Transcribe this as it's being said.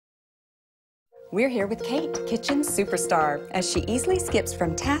We're here with Kate, kitchen superstar, as she easily skips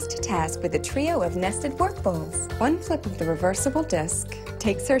from task to task with a trio of nested work bowls. One flip of the reversible disc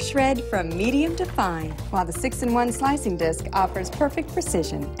takes her shred from medium to fine, while the 6-in-1 slicing disc offers perfect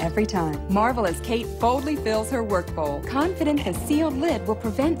precision every time. Marvel as Kate boldly fills her work bowl, confident the sealed lid will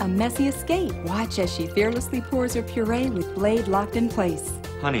prevent a messy escape. Watch as she fearlessly pours her puree with blade locked in place.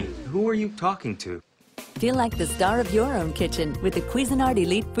 Honey, who are you talking to? Feel like the star of your own kitchen with the Cuisinart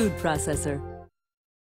Elite Food Processor.